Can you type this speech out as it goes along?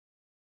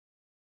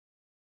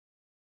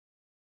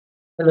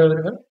Hello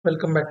everyone,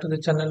 welcome back to the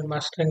channel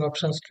Mastering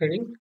Options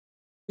Trading.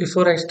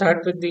 Before I start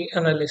with the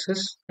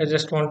analysis, I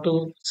just want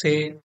to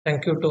say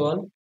thank you to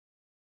all.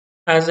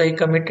 As I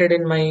committed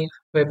in my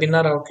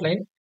webinar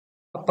outline,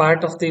 a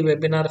part of the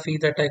webinar fee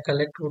that I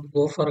collect would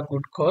go for a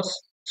good cause.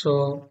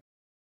 So,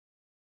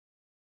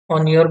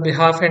 on your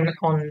behalf and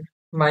on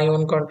my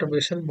own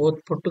contribution,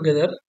 both put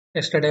together,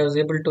 yesterday I was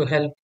able to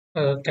help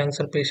a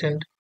cancer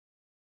patient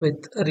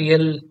with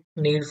real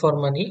need for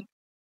money.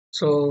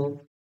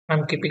 So,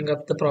 I'm keeping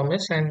up the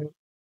promise, and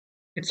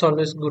it's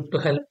always good to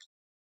help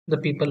the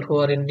people who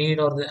are in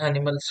need or the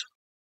animals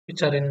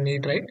which are in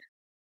need, right?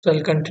 So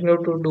I'll continue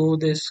to do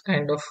this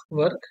kind of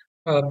work,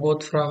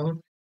 both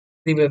from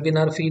the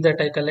webinar fee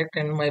that I collect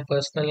and my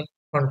personal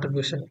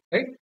contribution,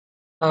 right?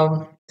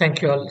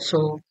 Thank you all.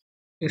 So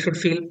you should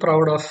feel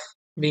proud of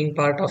being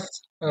part of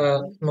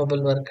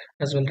noble work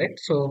as well, right?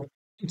 So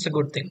it's a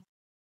good thing.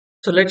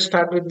 So let's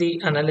start with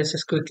the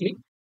analysis quickly.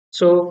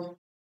 So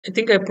I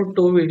think I put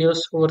two videos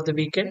over the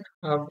weekend.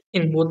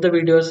 In both the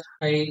videos,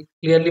 I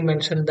clearly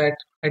mentioned that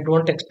I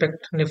don't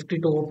expect Nifty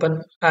to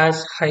open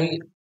as high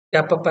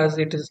gap up as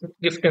it is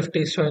if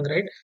Nifty is showing,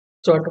 right?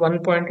 So at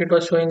one point it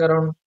was showing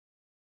around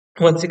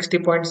 160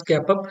 points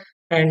gap up,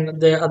 and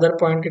the other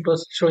point it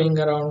was showing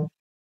around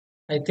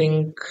I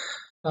think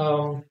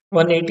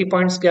 180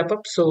 points gap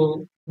up.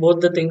 So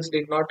both the things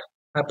did not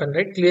happen,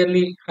 right?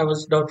 Clearly, I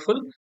was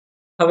doubtful.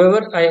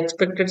 However, I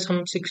expected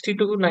some 60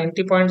 to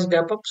 90 points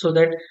gap up so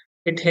that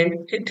it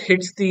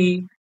hits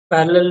the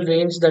parallel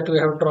range that we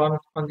have drawn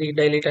on the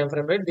daily time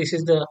frame, right? This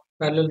is the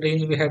parallel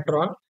range we had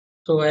drawn.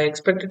 So I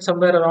expected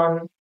somewhere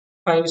around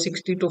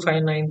 560 to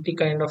 590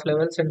 kind of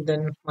levels and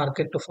then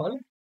market to fall.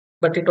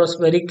 But it was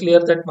very clear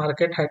that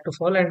market had to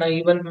fall, and I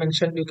even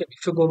mentioned you can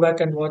if you go back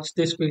and watch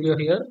this video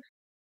here,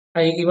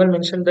 I even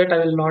mentioned that I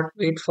will not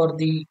wait for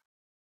the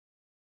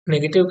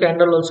negative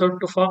candle also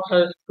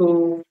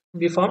to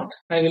be formed.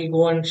 I will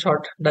go and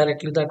short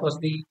directly. That was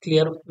the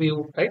clear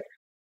view, right?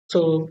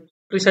 So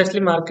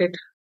precisely market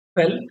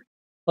fell,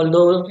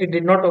 although it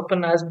did not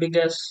open as big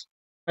as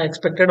I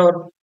expected,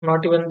 or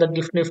not even the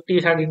gift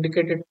nifty had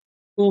indicated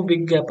too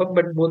big gap up,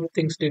 but both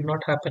things did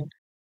not happen.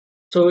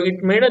 So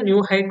it made a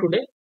new high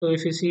today. So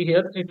if you see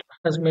here, it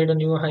has made a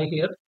new high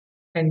here,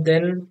 and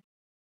then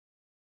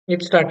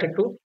it started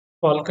to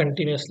fall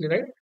continuously,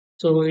 right?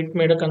 So it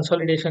made a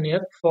consolidation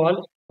here,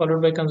 fall,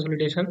 followed by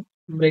consolidation,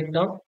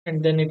 breakdown,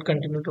 and then it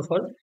continued to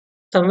fall.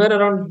 Somewhere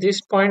around this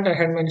point, I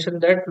had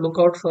mentioned that look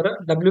out for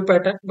a W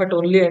pattern, but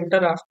only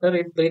enter after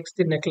it breaks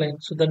the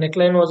neckline. So the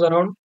neckline was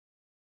around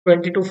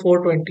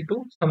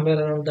 22,422, somewhere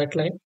around that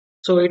line.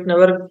 So it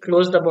never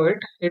closed above it.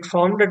 It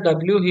formed a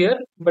W here,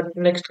 but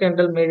next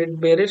candle made it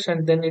bearish,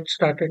 and then it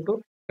started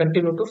to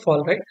continue to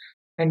fall, right?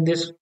 And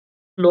this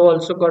low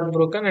also got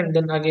broken, and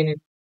then again it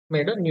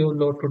made a new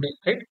low today,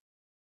 right?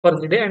 For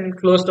the day and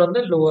closed on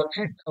the lower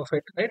end of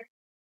it, right?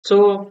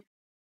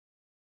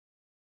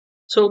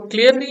 So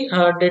clearly,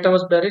 data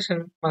was bearish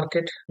and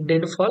market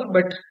did fall,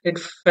 but it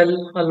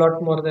fell a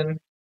lot more than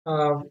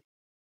uh,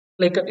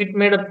 like it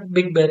made a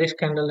big bearish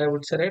candle, I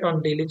would say, right?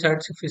 On daily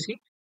charts, if you see,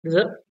 this is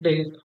a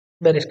daily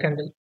bearish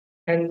candle,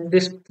 and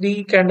this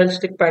three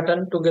candlestick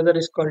pattern together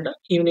is called a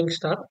evening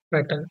star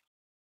pattern.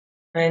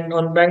 And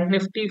on Bank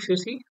Nifty, if you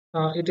see,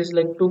 it is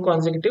like two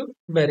consecutive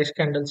bearish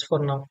candles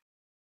for now.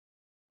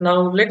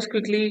 Now let's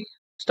quickly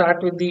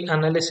start with the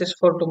analysis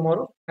for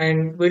tomorrow,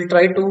 and we'll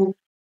try to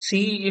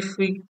see if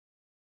we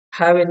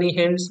have any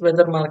hints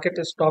whether market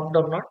is stopped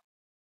or not.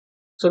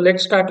 So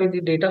let's start with the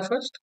data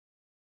first.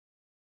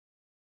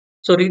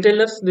 So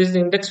retailers, this is the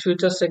index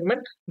futures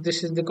segment.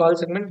 This is the call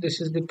segment. This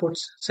is the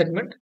puts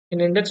segment.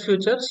 In index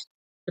futures,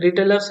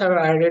 retailers have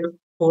added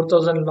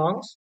 4,000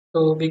 longs.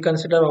 So we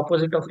consider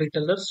opposite of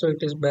retailers. So it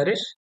is bearish.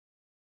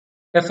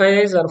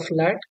 FIIs are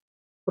flat.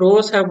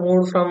 Pros have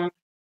moved from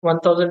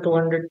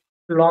 1,200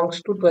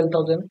 longs to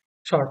 12,000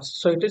 shorts.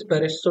 So it is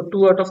bearish. So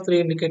two out of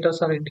three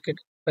indicators are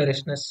indicating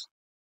bearishness.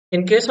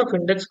 In case of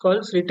index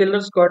calls,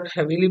 retailers got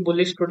heavily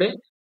bullish today.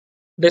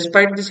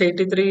 Despite this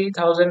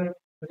 83,000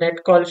 net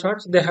call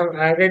shots, they have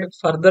added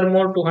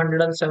furthermore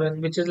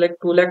 207, which is like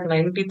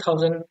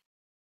 290,000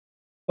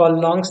 call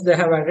longs they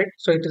have added.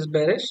 So it is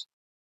bearish.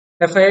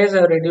 FIIs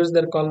have reduced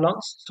their call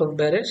longs, so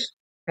bearish.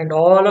 And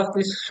all of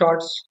these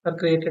shorts are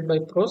created by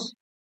pros.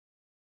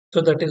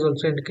 So that is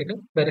also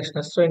indicating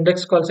bearishness. So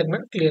index call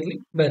segment clearly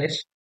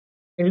bearish.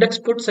 Index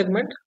put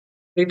segment,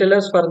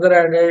 retailers further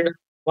added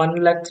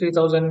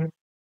 1,03,000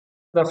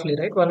 roughly,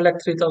 right?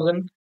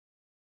 1,03,000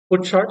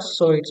 put shorts,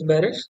 so it's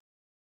bearish.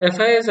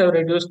 FIs have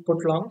reduced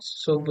put longs,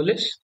 so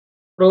bullish.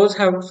 Pros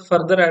have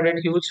further added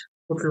huge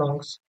put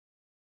longs,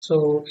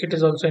 so it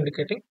is also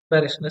indicating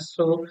bearishness.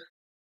 So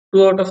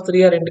two out of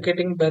three are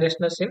indicating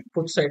bearishness in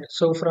put side.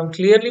 So from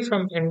clearly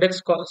from index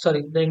call,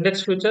 sorry, the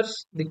index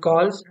futures, the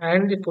calls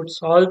and the puts,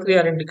 all three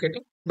are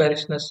indicating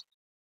bearishness.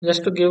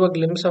 Just to give a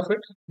glimpse of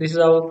it, this is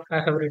how I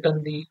have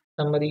written the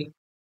summary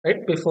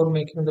right before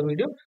making the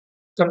video.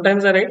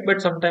 Sometimes I write,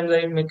 but sometimes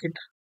I make it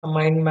a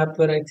mind map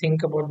where I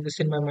think about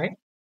this in my mind.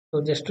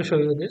 So just to show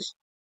you this.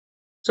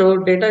 So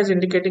data is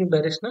indicating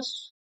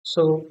bearishness.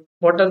 So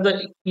what are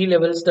the key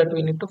levels that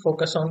we need to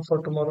focus on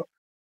for tomorrow?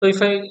 So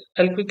if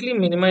I'll quickly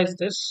minimize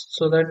this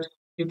so that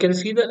you can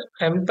see the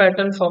M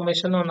pattern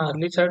formation on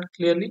early chart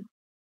clearly.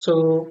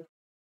 So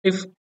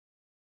if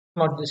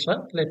not this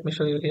one, let me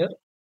show you here.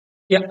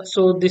 Yeah,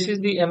 so this is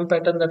the M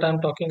pattern that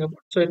I'm talking about.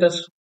 So it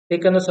has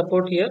taken a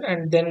support here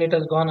and then it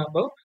has gone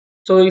above.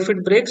 So if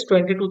it breaks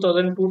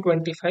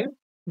 22,225,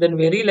 then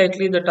very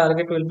likely the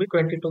target will be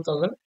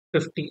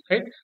 22,050,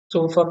 right?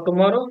 So for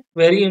tomorrow,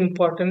 very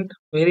important,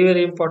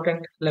 very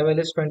important level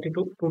is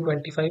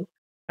 22,225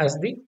 as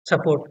the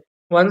support.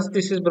 Once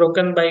this is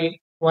broken by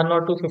one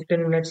or two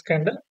 15 minutes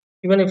candle,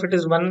 even if it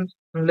is one,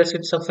 unless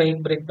it's a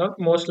fake breakdown,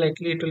 most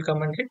likely it will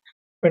come and hit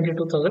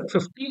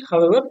 22,050.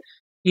 However,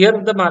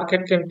 here the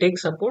market can take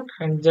support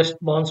and just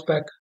bounce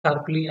back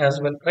sharply as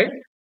well, right?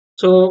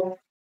 So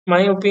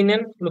my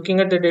opinion, looking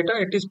at the data,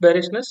 it is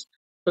bearishness.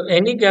 So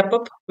any gap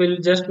up will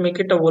just make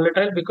it a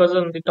volatile because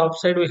on the top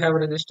side we have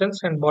resistance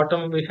and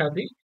bottom we have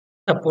the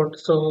support.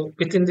 So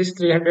within this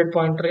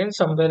 300-point range,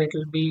 somewhere it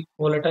will be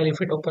volatile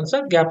if it opens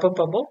a gap up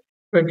above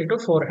 20 to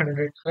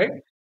 400, right?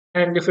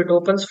 And if it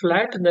opens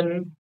flat,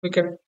 then we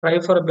can try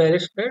for a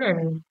bearish trade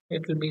and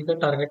it will be the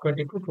target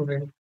 22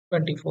 to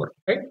 24,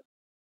 right?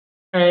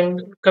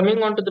 And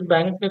coming on to the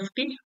bank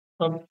nifty,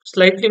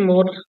 slightly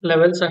more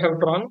levels I have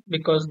drawn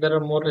because there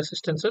are more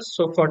resistances.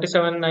 So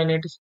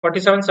 47,980,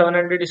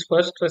 47,700 is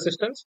first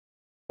resistance,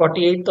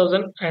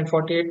 48,000 and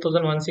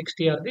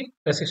 48,160 are the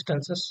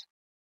resistances.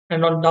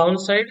 And on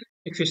downside,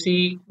 if you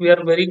see, we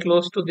are very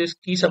close to this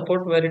key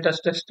support where it has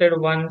tested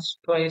once,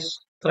 twice,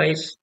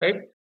 thrice, right?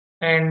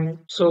 And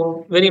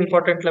so very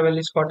important level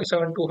is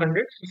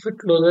 47,200. If it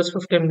closes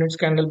 15 minutes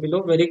candle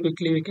below, very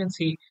quickly we can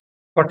see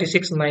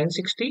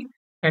 46,960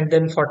 and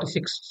then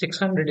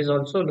 46,600 is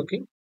also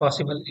looking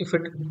possible if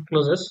it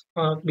closes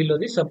below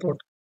the support.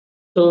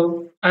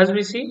 So as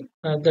we see,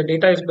 the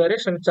data is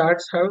bearish and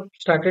charts have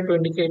started to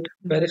indicate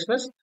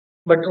bearishness,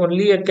 but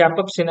only a gap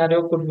up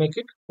scenario could make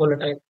it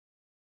volatile.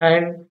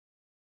 And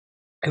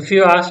if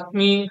you ask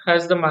me,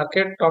 has the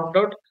market topped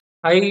out?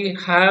 I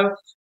have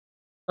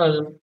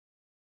uh,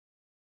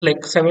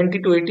 like 70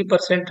 to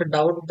 80%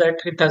 doubt that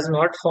it has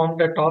not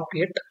formed a top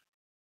yet.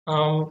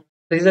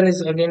 Reason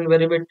is again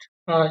very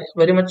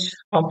much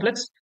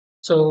complex.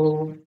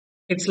 So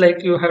it's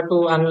like you have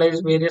to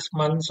analyze various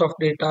months of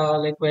data,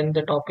 like when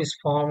the top is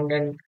formed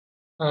and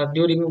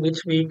during which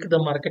week the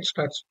market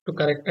starts to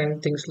correct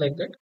and things like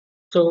that.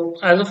 So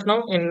as of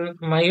now, in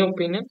my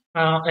opinion,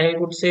 I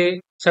would say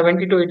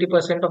 70 to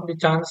 80% of the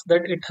chance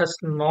that it has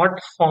not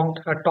formed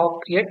a top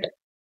yet.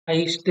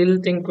 I still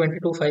think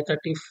 22,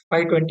 530,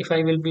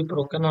 525 will be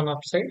broken on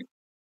upside.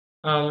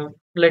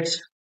 Let's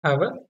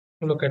have a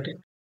look at it.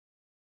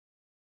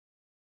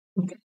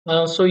 Okay.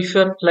 So if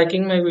you're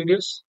liking my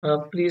videos,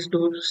 please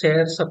do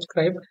share,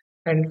 subscribe,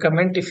 and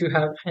comment if you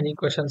have any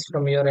questions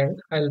from your end.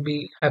 I'll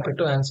be happy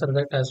to answer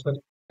that as well.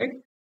 Right?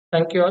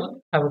 Thank you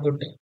all. Have a good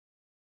day.